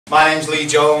My name's Lee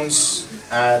Jones.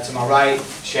 To my right,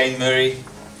 Shane Murray.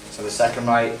 To the second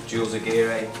right, Jules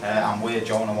Aguirre. And we're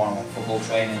Joner One-on-One Football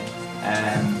Training.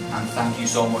 And thank you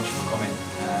so much for coming.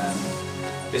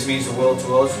 This means the world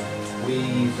to us.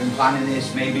 We've been planning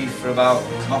this maybe for about,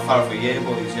 not far off a year,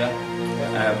 boys,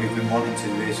 yeah? We've been wanting to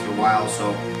do this for a while,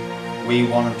 so we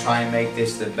want to try and make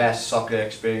this the best soccer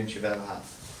experience you've ever had.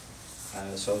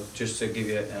 So just to give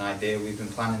you an idea, we've been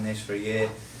planning this for a year.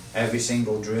 Every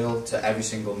single drill to every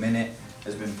single minute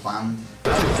has been planned.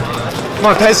 Come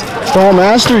on, Pez. Stall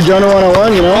master, Joner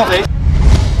 101, you know?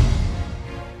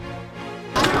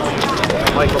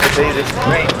 Michael, this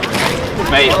great.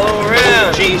 Mate, oh,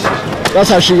 really? Jesus. That's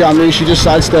how she got me, she just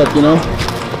sidestepped, you know?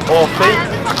 Oh, feet.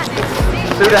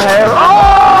 Through the hair.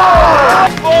 Oh!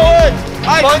 Forward!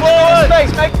 Forward!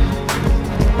 Space, mate.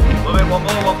 One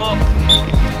more.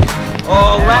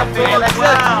 Oh, left foot, that's it.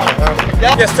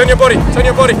 Yeah. Yes, turn your body,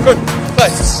 good.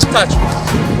 Nice, touch.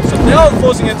 So now I'm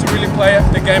forcing it to really play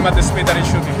the game at the speed that it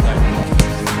should be playing.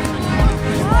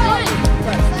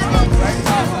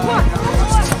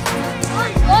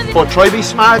 But try to be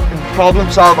smart and problem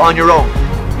solve on your own.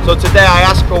 So today I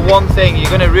ask for one thing, you're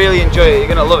going to really enjoy it, you're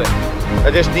going to love it.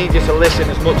 I just need you to listen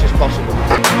as much as possible.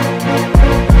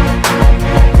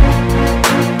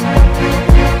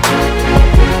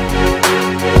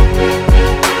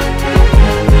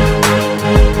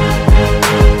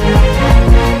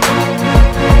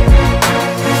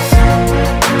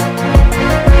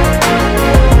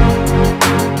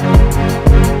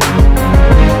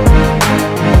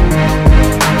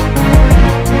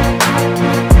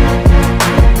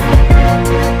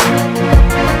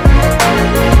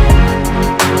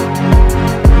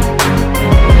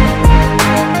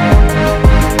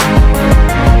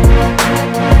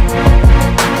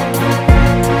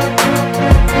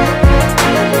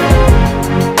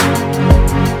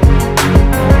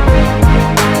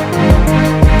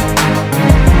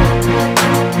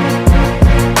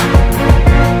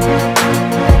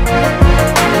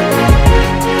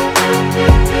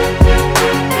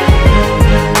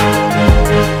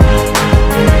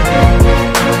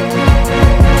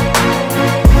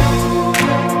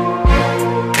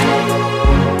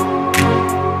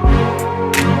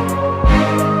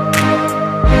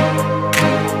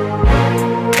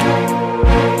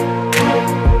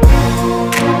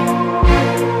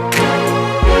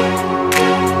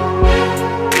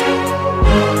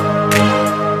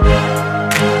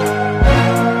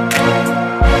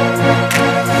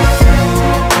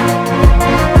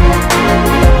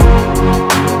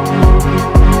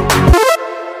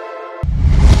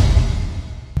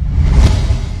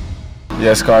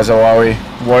 Yes guys, how are we?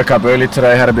 Woke up early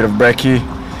today, had a bit of brekkie,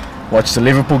 watched the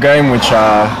Liverpool game which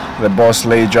the boss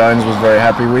Lee Jones was very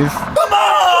happy with. Come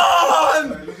on!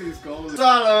 Look at his goals.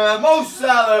 Salah, Mo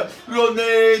Salah,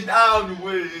 running down the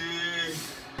wing.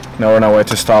 Now we're on our way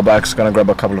to Starbucks, gonna grab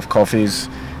a couple of coffees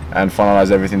and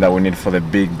finalise everything that we need for the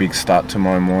big start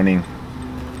tomorrow morning.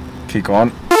 Kick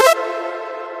on.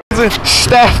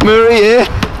 Steph Murray here.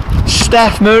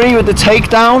 Steph Murray with the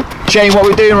takedown. Shane, what are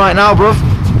we doing right now, bruv?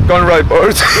 Going to ride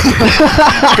birds.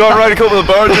 Going to ride a couple of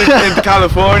birds into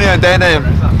California and then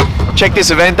check this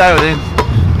event out. Then.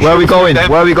 Where are we going?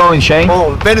 Where are we going, Shane?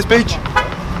 Oh, Venice Beach.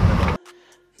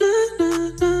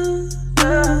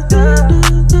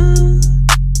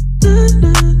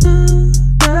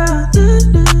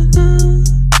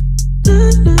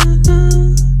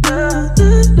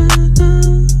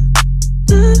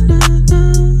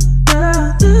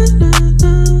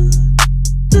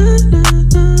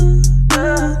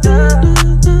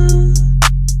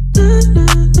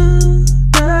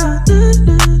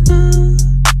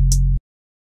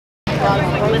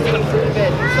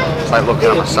 It's like looking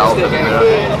at myself in the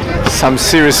mirror. Some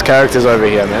serious characters over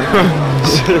here, man.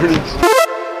 Serious.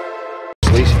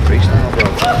 Freestyle, bro.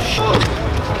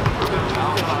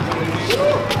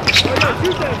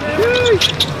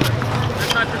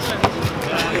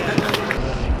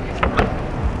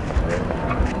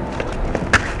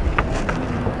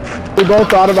 We both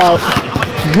thought about.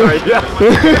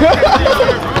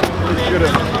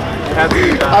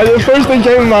 The first thing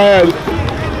came in my head.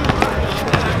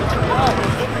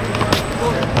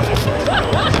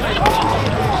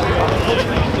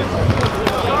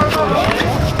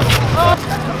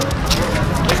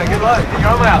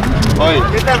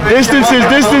 Distances.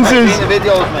 Distances.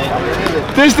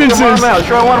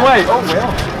 Show one way.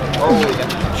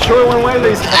 Show one way,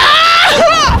 Lisa.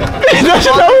 That's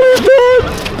not what he's doing.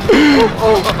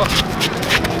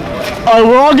 Alright,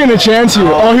 we're all getting a chance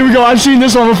here. Oh, here we go. I've seen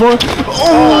this one before.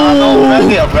 Oh, I'm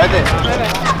ready.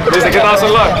 Lisa, get us a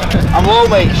look. I'm low,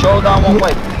 mate. Show down one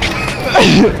way.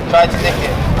 Try to nick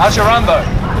it. How's your run though?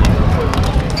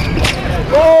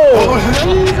 Oh!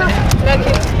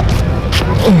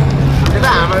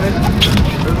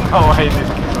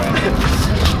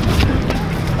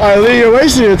 Alright, Lee, you're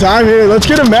wasting your time here. Let's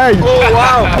get a Meg. Oh,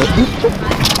 wow!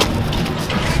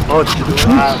 Oh,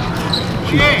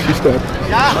 She's dead.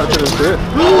 that's it.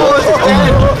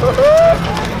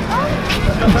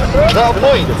 Is that a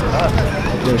point?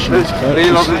 Yeah, she's cut.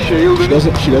 Lee loves the shield.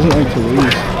 She doesn't like to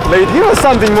lose. Lee, give us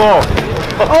something more.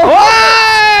 Oh,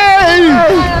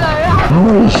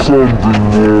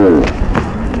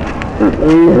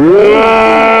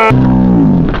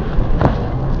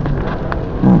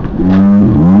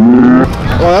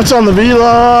 Well, that's on the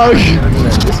vlog.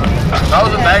 that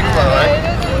was a bag, by the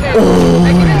way.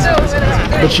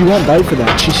 But she won't bite for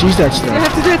that. She sees that stuff. You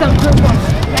have to do it on purpose.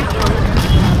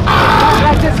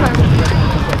 Like this one.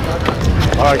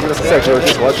 Alright, give us a sec, we're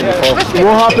just watching the fall.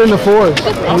 We'll hop into fours.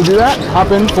 Can we do that?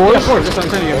 Hop in fours? Of course, that's what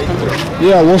I'm telling you.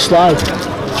 Yeah, we'll slide.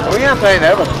 We ain't playing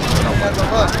ever.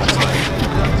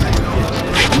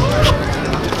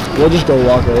 We'll just go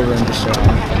walk over and just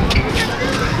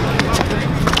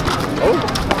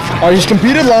Oh, he's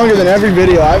competed longer than every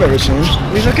video I've ever seen.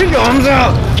 He's like, get your arms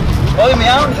out. Oh, my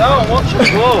arms out, watch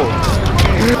it go.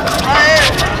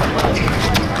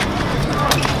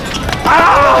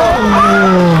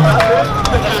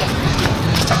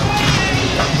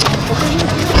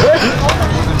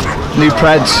 New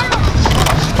Preds.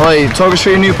 Oi, talk us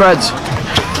through your new Preds.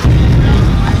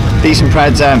 Decent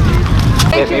Preds,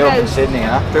 Thank you guys. Sydney,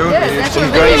 huh? Yes,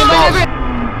 Some great spots.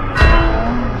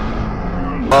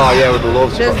 Oh yeah, we'd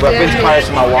love to. Just, I've been to Paris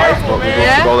with my wife, but we'd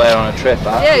love to go there on a trip.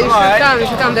 Huh? Yeah, you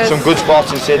should come. There's Some good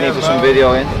spots in Sydney for some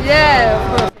video in. Yeah, of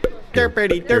course.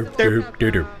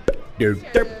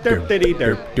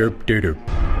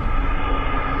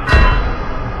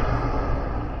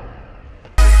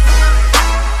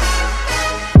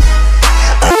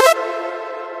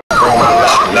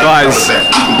 Guys,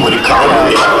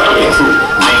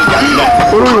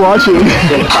 What are we watching?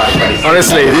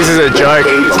 honestly, this is a joke.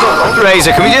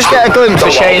 Razor, can we just get a glimpse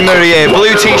of Shane Murray here?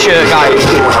 Blue t-shirt, guys.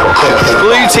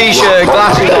 Blue t-shirt,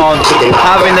 glasses on,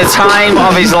 having the time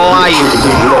of his life.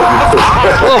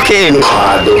 Look at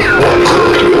him.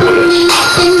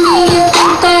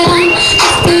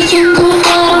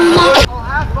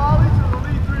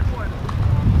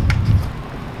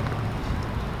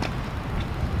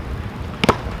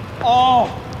 Oh,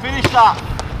 finish that.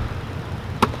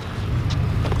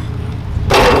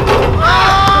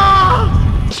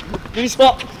 Give me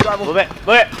spot. Love it.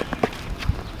 Love it.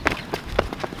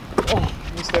 Oh,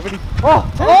 missed everything.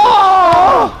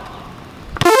 Oh!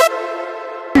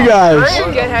 You guys.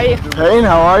 Good, how are you? Payne,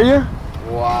 how are you?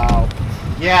 Wow.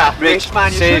 Yeah, Rich,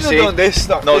 man, you shouldn't have done this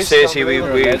stuff. No, seriously, we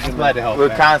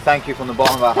can't thank you from the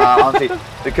bottom of our heart, honestly,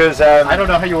 because I don't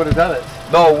know how you would have done it.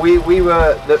 no, we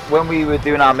were when we were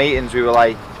doing our meetings, we were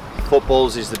like,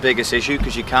 footballs is the biggest issue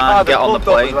because you can't get on the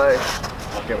plane.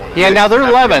 Yeah, now they're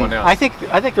 11. I think they're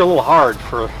a little hard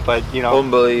for, but you know.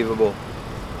 Unbelievable.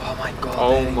 Oh my god.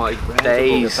 Oh my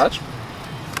days.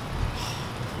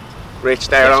 Rich,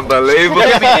 they're unbelievable.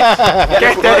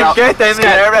 Get them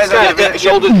there.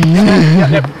 Shoulders.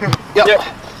 Yep.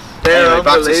 Anyway,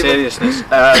 back to seriousness.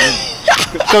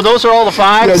 So those are all the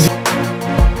fives?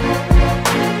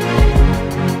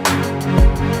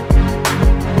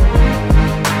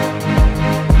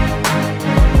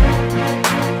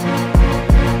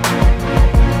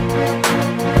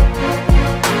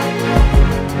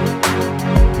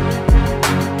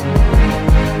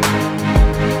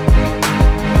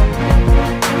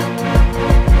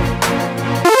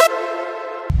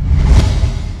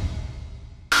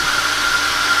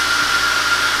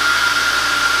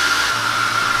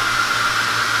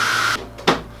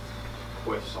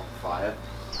 Whiff's on fire.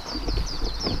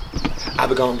 Have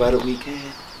we gone about a weekend?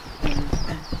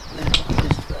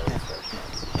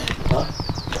 Huh?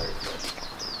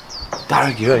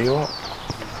 Derek, you ready up?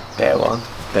 Day one.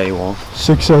 Day one.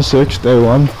 6:06, day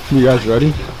one. You guys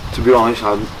ready? To be honest,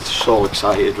 I'm so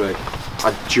excited, right?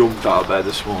 I jumped out of bed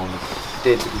this morning.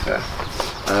 Did, to be fair.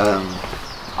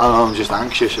 I don't know, I'm just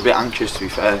anxious, a bit anxious to be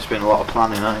fair. It's been a lot of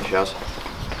planning, hasn't it, Shaz?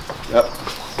 Yep.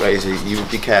 Crazy. You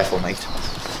be careful, mate.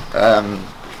 I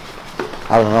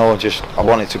don't know, I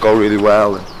want it to go really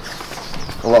well. And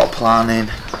a lot of planning.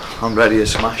 I'm ready to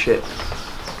smash it.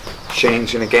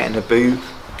 Shane's gonna get in the boot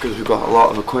because we've got a lot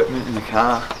of equipment in the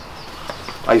car.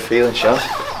 How you feeling, Shaz?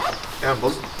 Yeah, I'm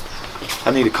buzzing.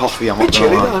 I need a coffee, I'm not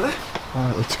gonna lie.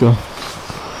 Alright, let's go.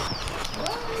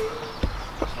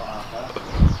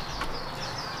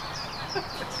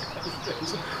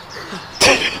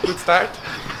 Good start.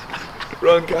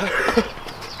 Run, guy.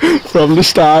 From the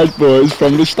start, boys,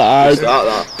 from the start. Start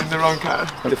that. the wrong car.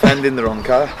 Defending the wrong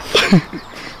car.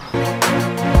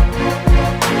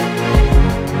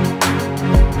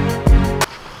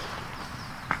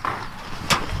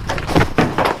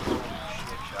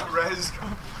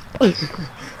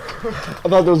 I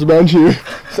thought there was a bench here.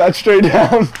 Sat straight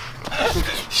down.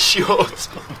 Shut.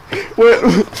 Wait,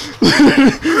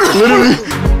 literally.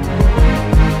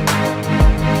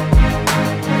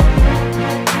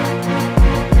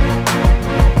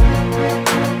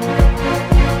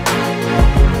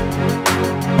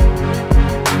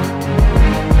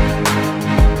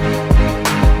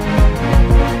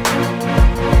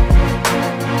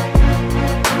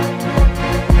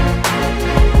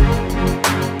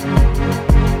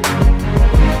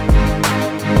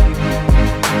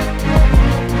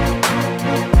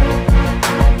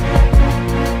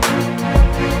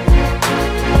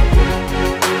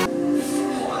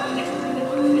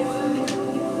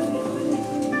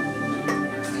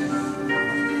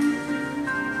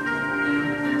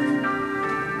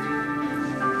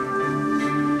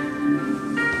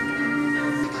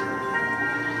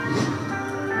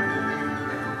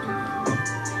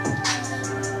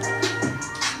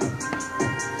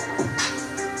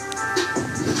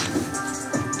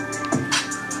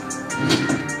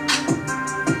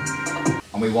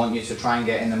 We want you to try and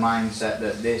get in the mindset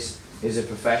that this is a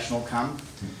professional camp.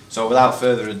 So without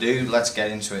further ado, let's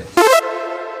get into it.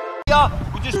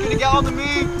 We're just going to get on the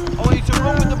move. I want you to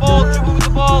run with the ball, dribble with the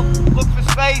ball, look for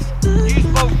space, use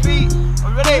both feet.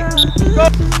 Are you ready? Go!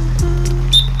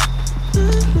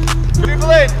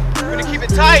 Dribble in. We're going to keep it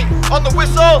tight. On the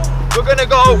whistle, we're going to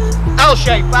go L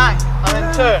shape, bang, and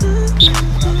then turn.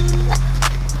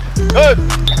 Good.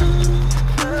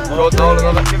 Good,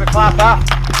 no, give a clap back.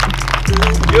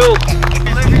 Jules,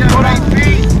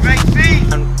 great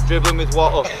feet, and dribbling with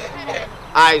what up?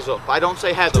 Eyes up. I don't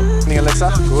say head up.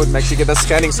 Alexa, good. Make sure you get the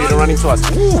scanning so you're running to us.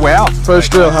 Ooh, wow.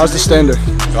 First drill, how's the standard?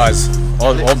 Guys,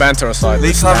 all banter aside,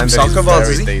 Lee's the having standard soccer is balls,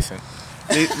 very is he?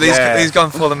 decent. He's gone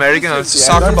full American. It's a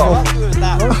soccer ball.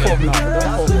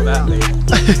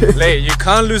 Lee, you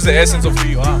can't lose the essence of who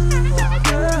you are.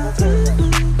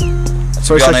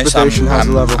 First expectation has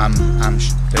a level.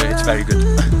 It's very good.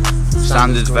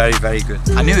 Standard's very, very good.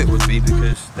 I knew it would be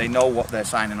because they know what they're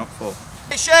signing up for.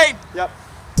 Hey Shane! Yep.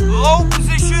 Low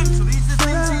position, so these are the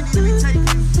things you need to be taking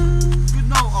good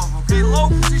note of, okay? Low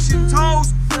position,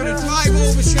 toes, we're going to drive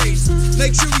over Shane.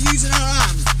 Make sure we're using our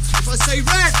arms. If I say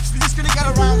red, we're just going to get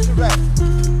around to red.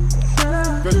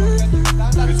 Good.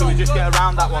 Good, so we just get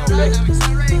around that one, okay?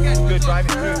 Good, drive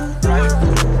it through.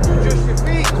 Just your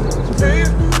feet, two.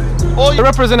 You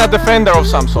represent a defender of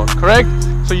some sort, correct?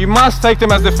 So you must take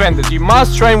them as defenders. You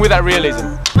must train with that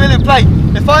realism. William, play.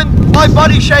 If my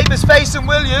body shape is facing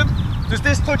William, does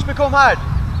this touch become hard?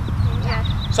 Yeah.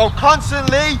 So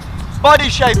constantly, body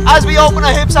shape. As we open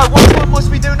our hips out, what must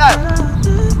we do now?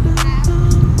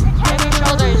 Scan your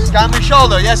shoulders. Scan my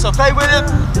shoulder, yes, so play William.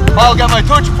 I'll get my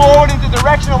touch forward in the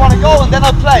direction I want to go and then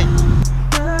I'll play.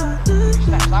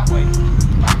 Steps that way.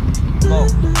 Low.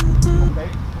 Okay.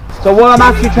 So what I'm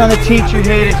actually trying to teach you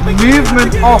here is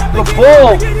movement off the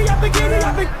ball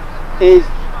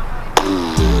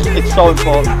it's so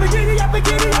important.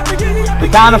 We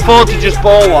can't afford to just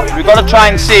ball watch. We've got to try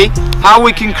and see how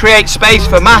we can create space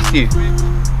for Matthew.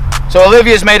 So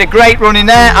Olivia's made a great run in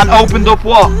there and opened up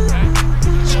what?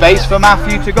 Space for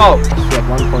Matthew to go. You had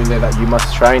one point there that you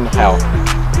must train how?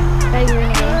 Like you're in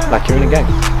a game. Like you're in a game.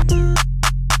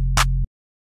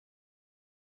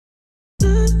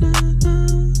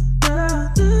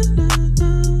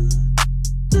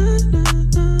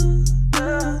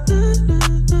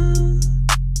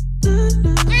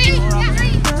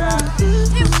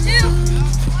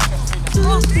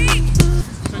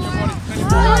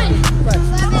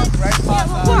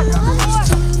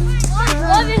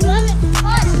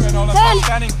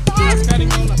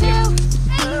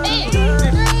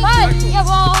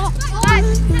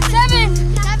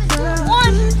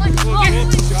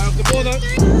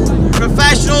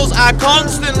 Professionals are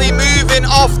constantly moving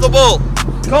off the ball.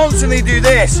 Constantly do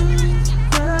this.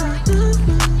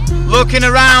 Looking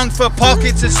around for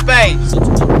pockets of space.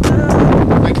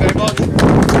 Thank you very much.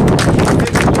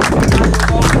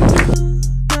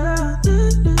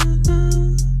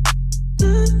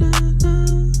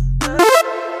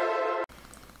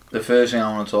 The first thing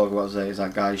I want to talk about today is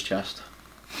that guy's chest.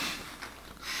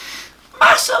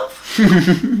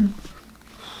 Massive!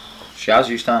 Shaz,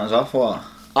 you starting us off or what?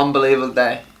 Unbelievable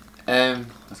day.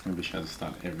 That's going to be Shaz's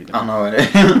start every day. I know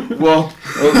it. Well,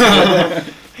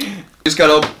 just got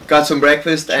up, got some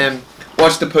breakfast,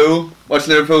 watched the pool, watched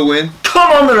Liverpool win.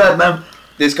 Come on the red man!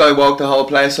 This guy walked the whole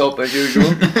place up as usual.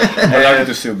 I'm happy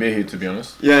to still be here, to be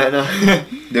honest. Yeah, no.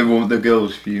 The girl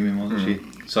was fuming, wasn't she?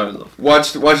 Sorry, love.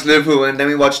 Watched Liverpool and then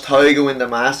we watched Tiger win the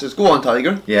Masters. Go on,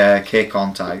 Tiger. Yeah, kick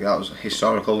on Tiger. That was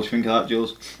historical. What do you think of that,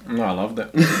 Jules? No, I loved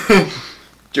it.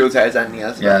 Jules has anything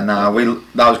else? Yeah, nah,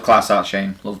 that was class out,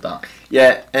 Shane. Loved that.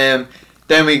 Yeah,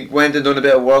 then we went and done a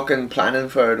bit of work and planning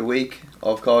for the week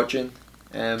of coaching.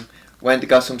 Went and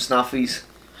got some snaffies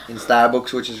in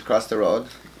Starbucks, which is across the road.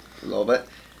 Love it.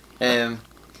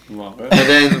 Love it. And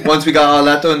then once we got all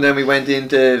that done, then we went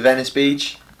into Venice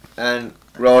Beach and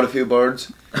rode a few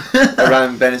birds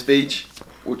around Venice Beach,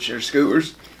 which are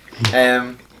scooters.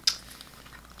 That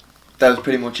was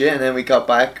pretty much it. And then we got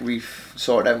back, we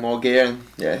sorted out more gear, and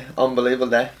yeah, unbelievable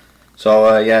day.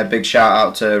 So yeah, big shout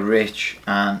out to Rich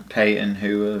and Peyton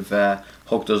who have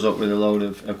hooked us up with a load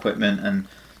of equipment, and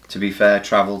to be fair,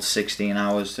 travelled 16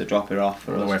 hours to drop it off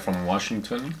for All us. the way from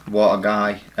Washington. What a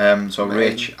guy. So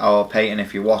Rich or Peyton,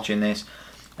 if you're watching this,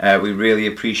 we really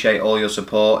appreciate all your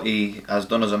support. He has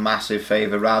done us a massive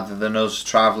favour. Rather than us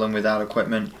travelling without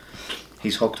equipment,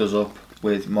 he's hooked us up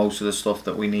with most of the stuff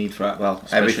that we need for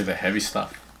Especially the heavy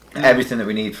stuff. everything that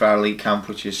we need for our elite camp,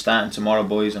 which is starting tomorrow,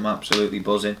 boys. I'm absolutely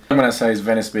buzzing. I'm gonna say is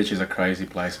Venice Beach is a crazy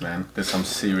place, man. There's some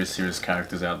serious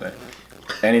characters out there.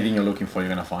 Anything you're looking for, you're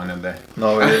gonna find them there.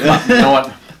 No, really. But you know what?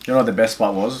 You know what the best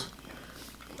part was?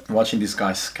 Watching this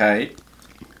guy skate,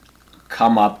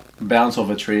 come up, bounce off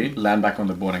a tree, land back on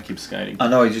the board, and keep skating. I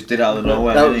know, he just did it out of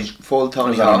nowhere. That Didn't was he? full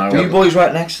Tony Was out of Hawk. nowhere. Were you boys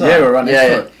right next to that? Yeah, we're right next to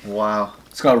Yeah, it. Wow.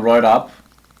 This guy rode up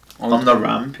On the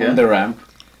ramp, yeah. on the ramp,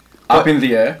 up in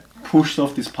the air, pushed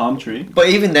off this palm tree. But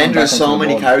even then, Come there's back so onto the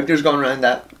many board. characters going around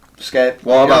that skate.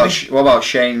 What You know about what about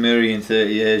Shane Murray in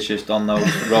 30 years just on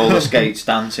those roller skates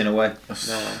dancing away?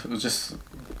 It was just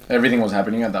everything was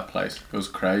happening at that place. It was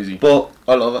crazy. But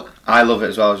I love it. I love it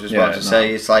as well. I was just about to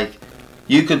say, it's like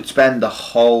you could spend the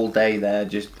whole day there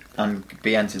just and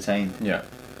be entertained. Yeah.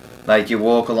 Like you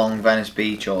walk along Venice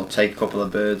Beach or take a couple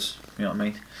of birds, you know what I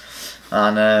mean?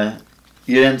 And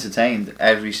you're entertained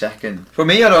every second. For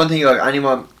me, I don't think like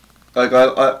anyone like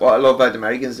what I love about the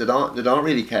Americans, they don't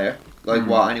really care like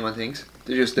what anyone thinks.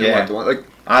 They just do what they want. Like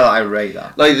I rate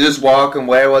that. Like they just walk and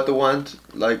wear what they want.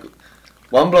 Like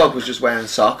one bloke was just wearing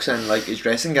socks and like his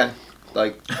dressing gown.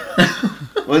 Like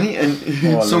wasn't he?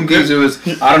 And Some geezer was.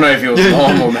 I don't know if he was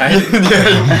normal, mate.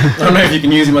 I don't know if you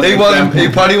can use him as an example. He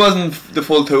probably wasn't the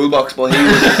full toolbox, but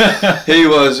he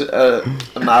was a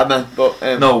madman. But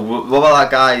No, what about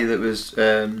that guy that was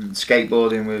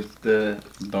skateboarding with the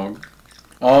dog?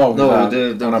 Oh, No,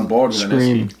 on a board with an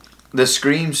Scream. SE. the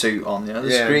Scream suit on? Yeah, the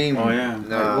Yeah. Scream. Oh yeah.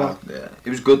 no, What? Yeah, it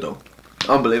was good though.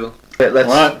 unbelievable. Let's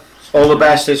Right. all the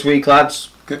best this week, lads.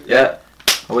 Yeah,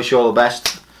 I wish you all the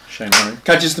best. Shane Murray.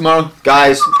 Catch us tomorrow.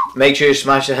 Guys, make sure you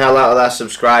smash the hell out of that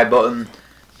subscribe button.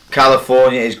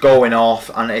 California is going off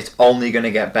and it's only going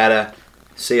to get better.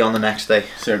 See you on the next day.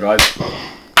 See you guys.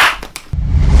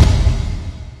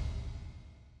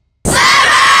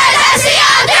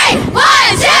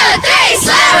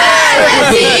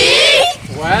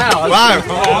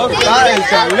 Wow. That is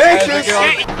delicious.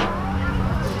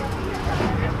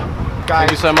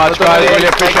 Thank you so much, guys. Really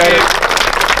appreciate it.